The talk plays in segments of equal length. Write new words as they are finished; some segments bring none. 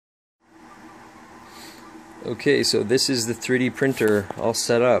Okay, so this is the 3D printer all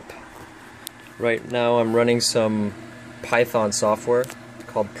set up. Right now I'm running some Python software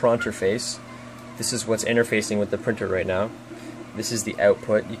called Pronterface. This is what's interfacing with the printer right now. This is the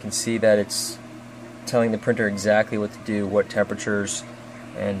output. You can see that it's telling the printer exactly what to do, what temperatures,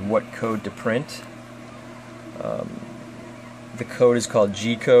 and what code to print. The code is called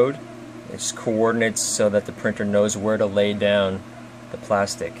G code. It's coordinates so that the printer knows where to lay down the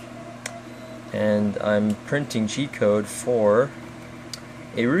plastic. And I'm printing G code for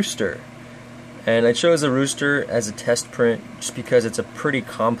a rooster. And I chose a rooster as a test print just because it's a pretty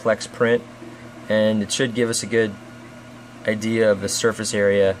complex print and it should give us a good idea of the surface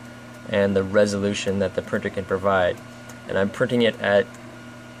area and the resolution that the printer can provide. And I'm printing it at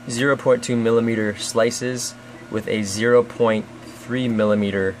 0.2 millimeter slices with a 0.3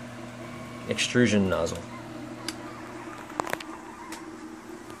 millimeter extrusion nozzle.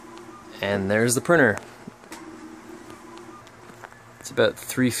 And there's the printer. It's about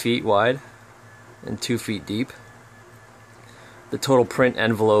 3 feet wide and 2 feet deep. The total print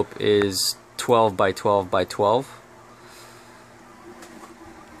envelope is 12 by 12 by 12.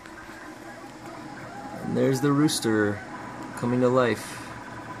 And there's the rooster coming to life.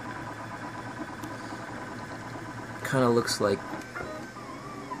 Kind of looks like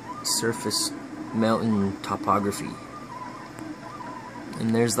surface mountain topography.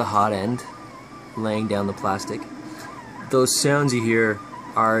 And there's the hot end laying down the plastic. Those sounds you hear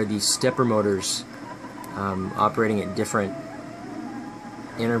are the stepper motors operating at different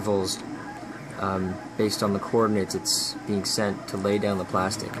intervals based on the coordinates it's being sent to lay down the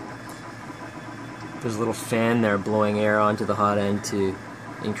plastic. There's a little fan there blowing air onto the hot end to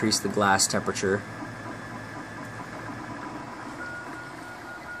increase the glass temperature.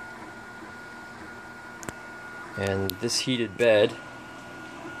 And this heated bed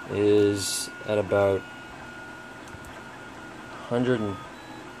is at about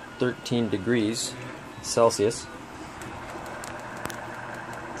 113 degrees Celsius.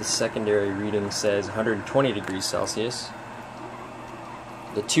 The secondary reading says 120 degrees Celsius.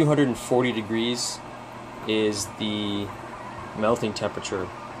 The 240 degrees is the melting temperature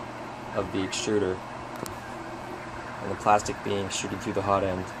of the extruder and the plastic being extruded through the hot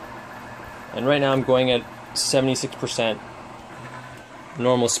end. And right now I'm going at 76%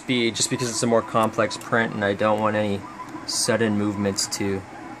 normal speed just because it's a more complex print and I don't want any sudden movements to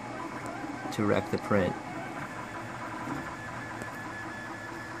wreck the print.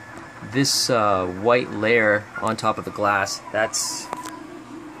 This white layer on top of the glass, that's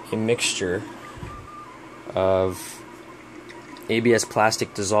a mixture of ABS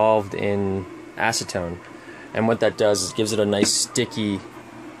plastic dissolved in acetone, and what that does is gives it a nice sticky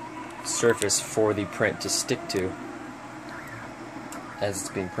surface for the print to stick to as it's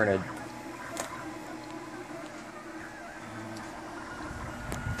being printed.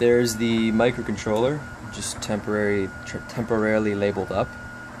 There's the microcontroller, just temporarily labeled up,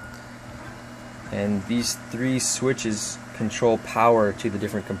 and these 3 switches control power to the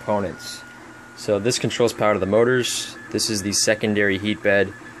different components. So this controls power to the motors, this is the secondary heat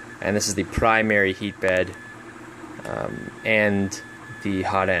bed, and this is the primary heat bed, and the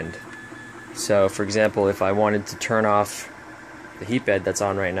hot end. So for example, if I wanted to turn off the heat bed that's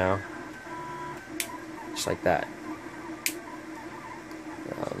on right now, just like that.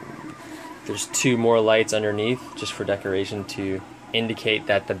 There's 2 more lights underneath just for decoration to indicate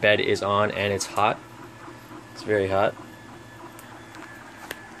that the bed is on and it's hot. It's very hot.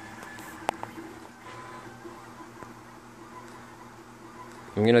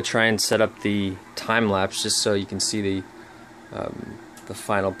 I'm going to try and set up the time lapse just so you can see the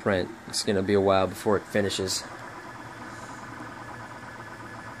final print. It's going to be a while before it finishes.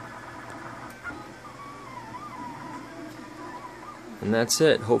 And that's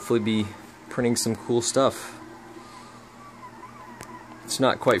it. Hopefully be printing some cool stuff. It's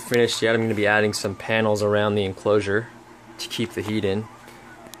not quite finished yet. I'm going to be adding some panels around the enclosure to keep the heat in.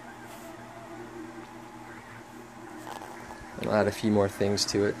 I'll add a few more things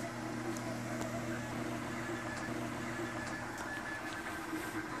to it.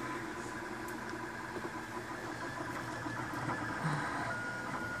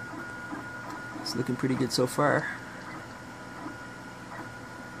 It's looking pretty good so far.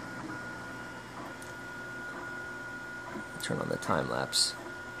 Turn on the time lapse.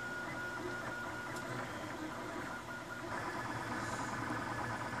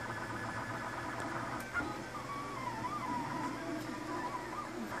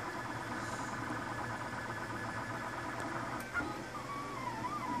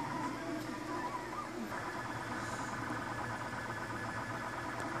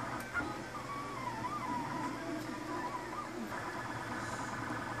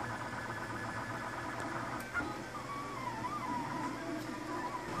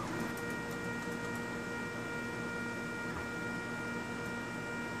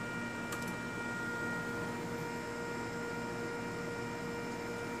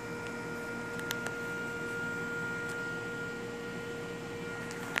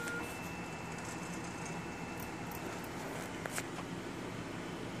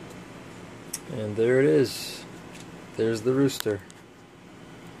 And there it is. There's the rooster.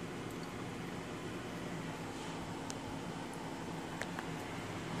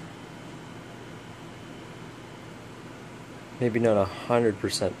 Maybe not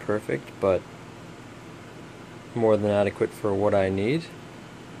 100% perfect, but more than adequate for what I need.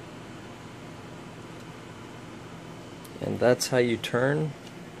 And that's how you turn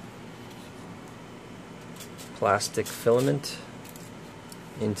plastic filament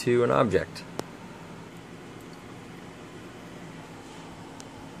into an object.